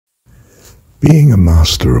Being a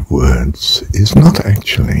master of words is not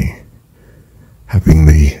actually having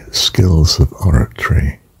the skills of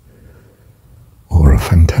oratory or a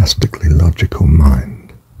fantastically logical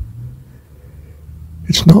mind.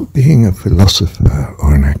 It's not being a philosopher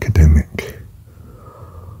or an academic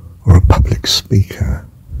or a public speaker,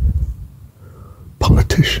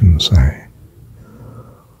 politician, say,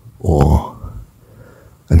 or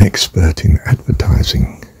an expert in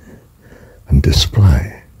advertising and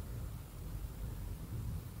display.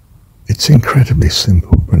 It's an incredibly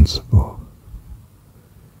simple principle.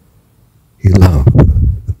 You love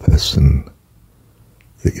the person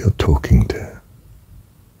that you're talking to.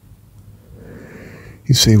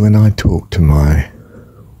 You see, when I talk to my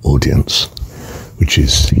audience, which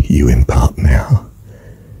is you in part now,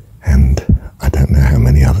 and I don't know how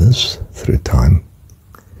many others through time,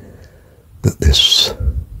 that this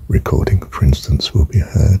recording, for instance, will be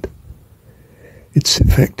heard, it's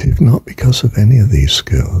effective not because of any of these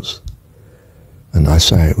skills, and I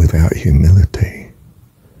say it without humility,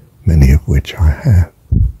 many of which I have.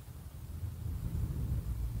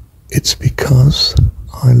 It's because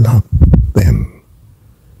I love them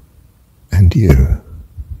and you.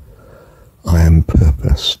 I am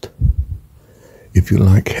purposed, if you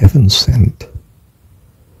like, heaven sent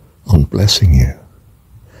on blessing you,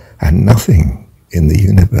 and nothing in the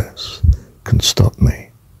universe can stop me.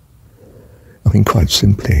 I mean, quite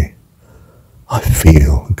simply, I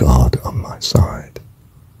feel God on my side,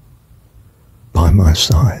 by my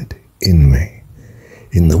side, in me,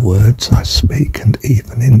 in the words I speak and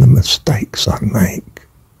even in the mistakes I make,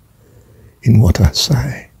 in what I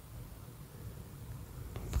say.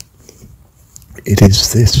 It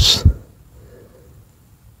is this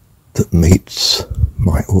that meets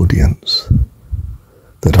my audience,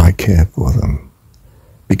 that I care for them,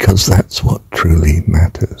 because that's what truly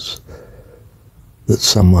matters, that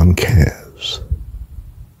someone cares.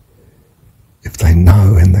 If they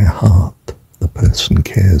know in their heart the person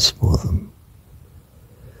cares for them,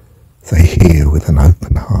 they hear with an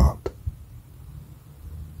open heart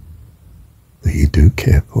that you do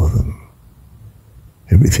care for them.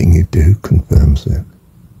 Everything you do confirms it.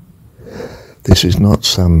 This is not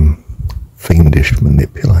some fiendish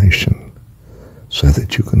manipulation so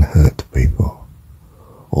that you can hurt people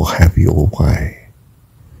or have your way.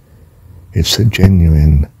 It's a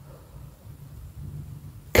genuine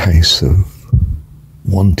case of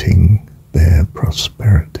wanting their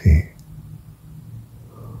prosperity,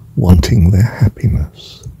 wanting their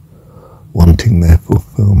happiness, wanting their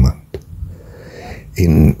fulfillment.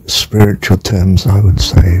 In spiritual terms, I would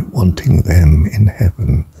say wanting them in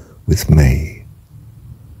heaven with me.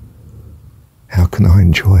 How can I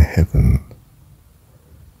enjoy heaven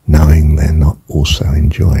knowing they're not also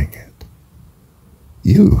enjoying it?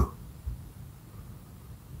 You.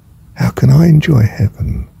 How can I enjoy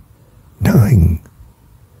heaven knowing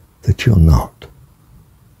that you're not?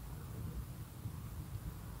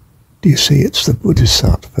 Do you see, it's the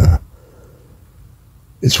Bodhisattva.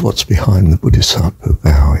 It's what's behind the Bodhisattva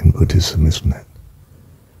vow in Buddhism, isn't it?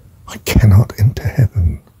 I cannot enter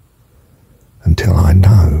heaven until I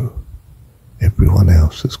know everyone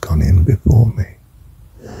else has gone in before me.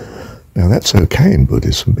 Now that's okay in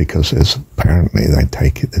Buddhism, because there's apparently, they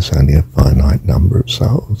take it, there's only a finite number of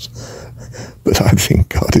souls. But I think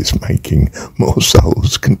God is making more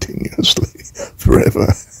souls continuously,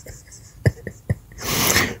 forever.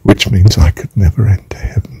 Which means I could never enter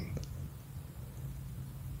heaven.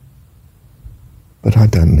 But I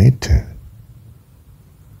don't need to.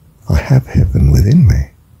 I have heaven within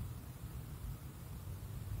me.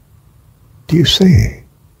 Do you see?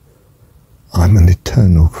 I'm an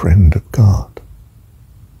eternal friend of God.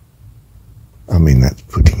 I mean, that's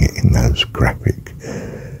putting it in those graphic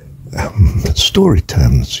story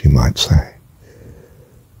terms, you might say.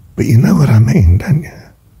 But you know what I mean, don't you?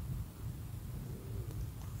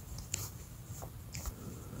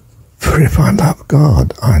 For if I love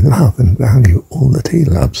God, I love and value all that he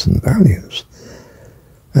loves and values.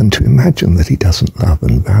 And to imagine that he doesn't love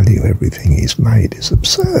and value everything he's made is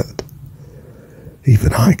absurd.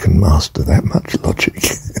 Even I can master that much logic.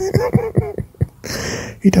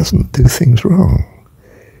 He doesn't do things wrong.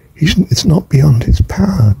 It's not beyond his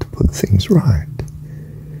power to put things right.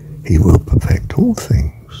 He will perfect all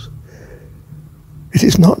things. It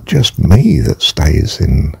is not just me that stays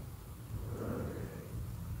in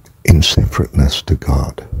separateness to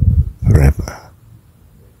God forever.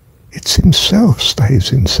 It's himself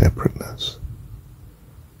stays in separateness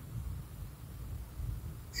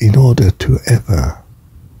in order to ever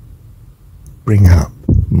bring up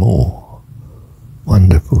more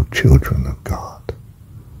wonderful children of God.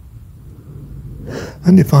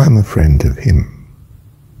 And if I'm a friend of him,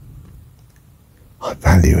 I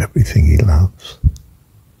value everything he loves.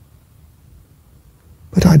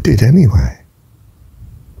 But I did anyway.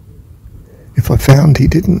 If I found he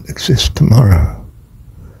didn't exist tomorrow,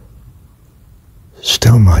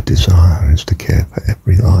 still my desire is to care for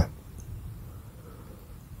every life.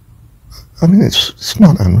 I mean, it's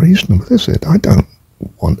not unreasonable, is it? I don't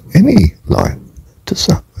want any life to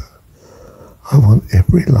suffer. I want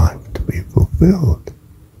every life to be fulfilled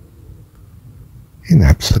in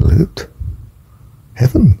absolute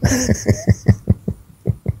heaven.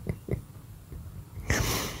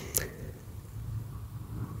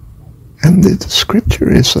 And the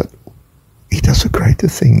scripture is that he does a greater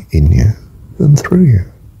thing in you than through you.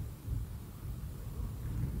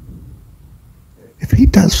 If he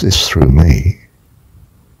does this through me,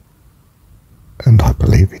 and I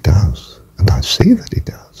believe he does, and I see that he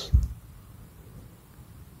does,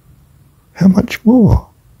 how much more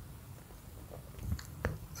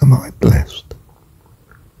am I blessed,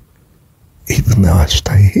 even though I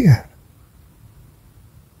stay here?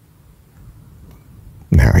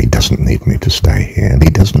 Now, he doesn't need me to stay here, and he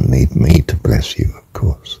doesn't need me to bless you, of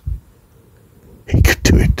course. He could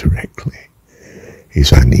do it directly.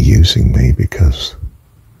 He's only using me because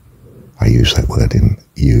I use that word in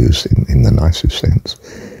the nicest sense.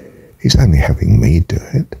 He's only having me do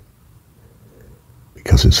it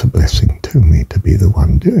because it's a blessing to me to be the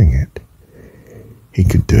one doing it. He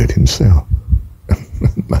could do it himself,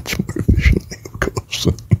 much more efficiently, of course.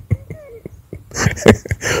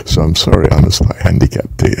 So I'm sorry I'm a slight handicap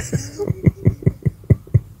to you.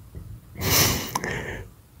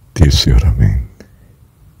 Do you see what I mean?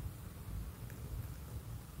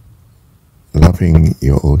 Loving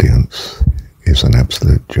your audience is an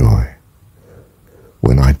absolute joy.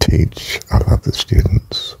 When I teach, I love the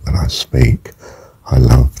students. When I speak, I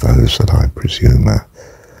love those that I presume are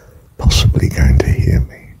possibly going to hear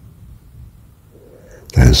me.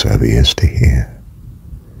 Those who have ears to hear,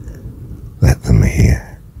 let them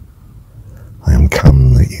hear. I am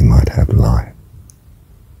come that you might have life,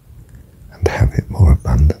 and have it more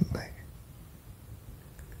abundantly.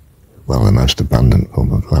 Well, the most abundant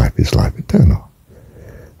form of life is life eternal.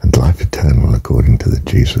 And life eternal, according to the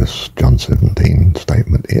Jesus John 17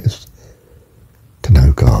 statement, is to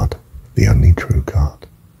know God, the only true God.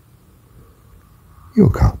 Your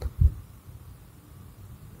God.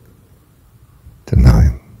 To know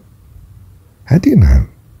him. How do you know him?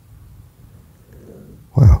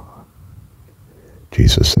 Well,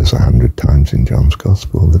 Jesus says 100 times in John's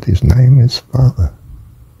Gospel that his name is Father.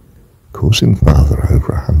 Calls him Father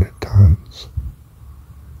over 100 times.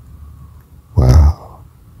 Wow.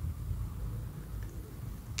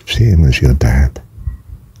 See him as your dad.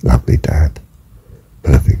 Lovely dad.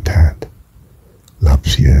 Perfect dad.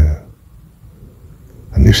 Loves you.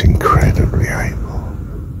 And is incredibly able.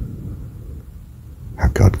 How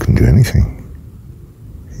God can do anything.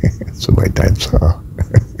 It's the way dads are.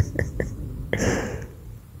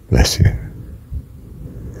 Bless you.